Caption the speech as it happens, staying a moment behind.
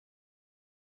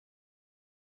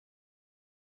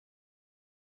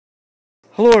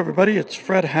Hello everybody, it's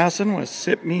Fred Hassan with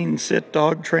Sit Means Sit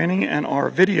Dog Training and our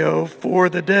video for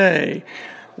the day,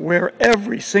 where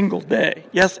every single day,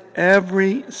 yes,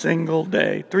 every single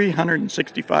day,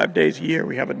 365 days a year,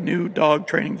 we have a new dog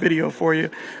training video for you.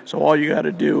 So all you got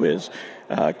to do is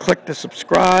click the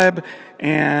subscribe,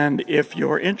 and if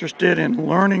you're interested in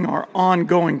learning our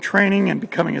ongoing training and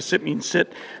becoming a Sit Means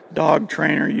Sit dog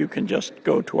trainer, you can just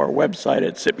go to our website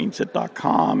at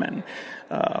sitmeansit.com and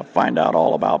find out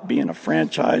all about being a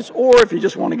franchise. Or if you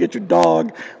just want to get your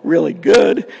dog really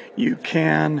good, you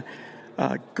can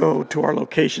go to our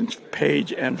locations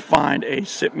page and find a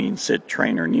Sit Means Sit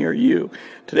trainer near you.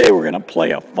 Today we're going to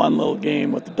play a fun little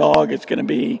game with the dog. It's going to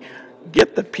be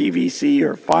get the PVC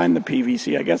or find the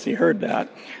PVC. I guess he heard that.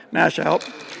 Nash out.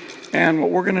 And what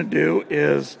we're going to do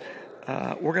is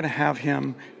we're going to have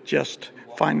him just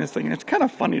find this thing. And it's kind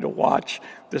of funny to watch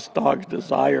this dog's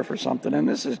desire for something. And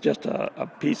this is just a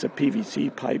piece of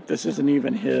PVC pipe. This isn't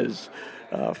even his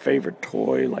favorite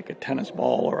toy like a tennis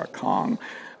ball or a Kong.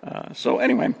 So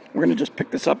anyway, we're going to just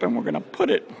pick this up and we're going to put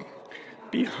it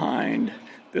behind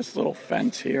this little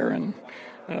fence here. And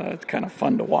it's kind of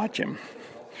fun to watch him.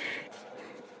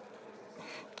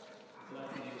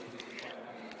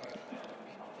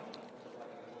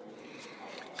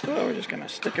 So we're just going to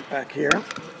stick it back here.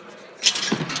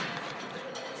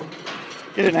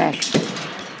 Get it, Nash.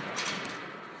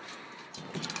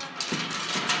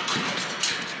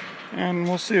 And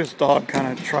we'll see this dog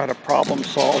kind of try to problem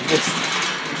solve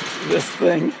this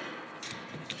thing.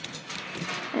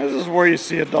 This is where you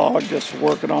see a dog just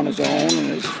working on his own and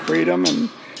his freedom, and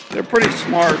they're pretty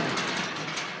smart.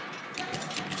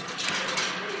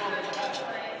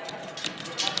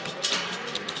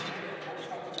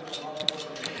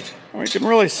 We can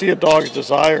really see a dog's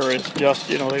desire is just,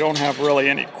 they don't have really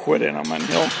any quit in them, and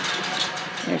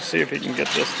we'll see if he can get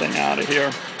this thing out of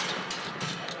here.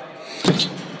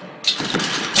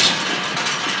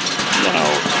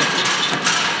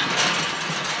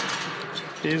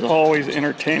 He's always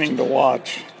entertaining to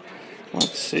watch.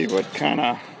 Let's see what kind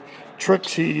of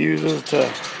tricks he uses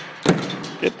to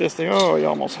get this thing. Oh, he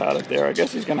almost had it there. I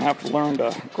guess he's going to have to learn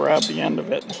to grab the end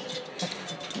of it.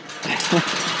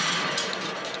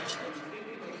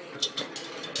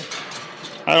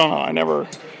 I don't know.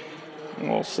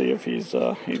 We'll see if he's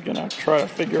going to try to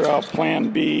figure out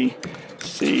plan B,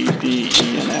 C, D,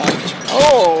 E, and F.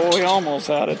 Oh, he almost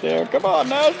had it there. Come on,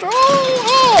 Nash.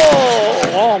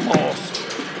 Oh, almost.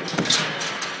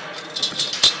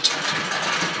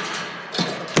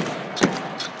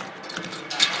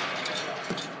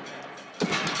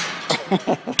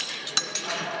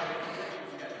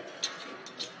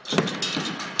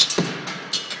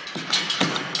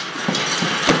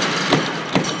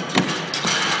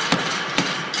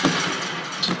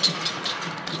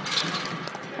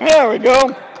 There we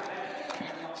go.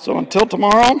 So until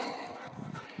tomorrow,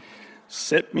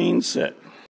 sit means sit.